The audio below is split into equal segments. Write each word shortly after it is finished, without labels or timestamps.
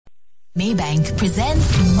Maybank presents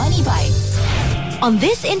Moneybites. On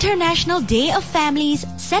this International Day of Families,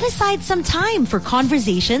 set aside some time for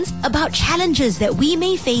conversations about challenges that we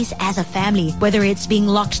may face as a family, whether it's being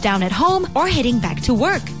locked down at home or heading back to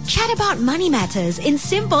work. Chat about money matters in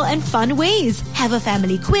simple and fun ways. Have a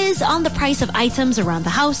family quiz on the price of items around the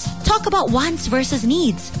house. Talk about wants versus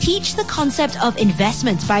needs. Teach the concept of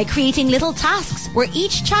investment by creating little tasks where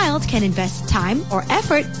each child can invest time or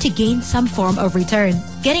effort to gain some form of return.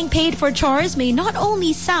 Getting paid for chores may not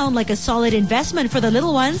only sound like a solid investment for the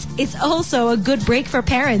little ones, it's also a good break for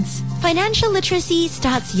parents. Financial literacy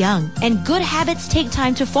starts young, and good habits take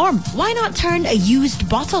time to form. Why not turn a used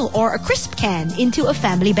bottle or a crisp can into a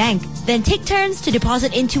family bank? Then take turns to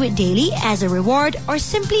deposit into it daily as a reward or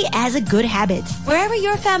simply as a good habit. Wherever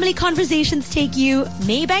your family conversations take you,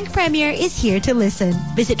 Maybank Premier is here to listen.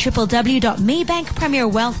 Visit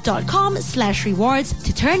www.maybankpremierwealth.com/rewards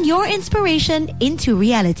to turn your inspiration into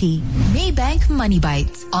reality. Maybank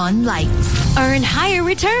Moneybites on LITE. Earn higher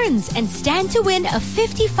returns and stand to win a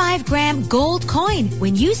 55-gram gold coin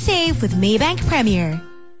when you save with Maybank Premier.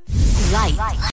 LITE.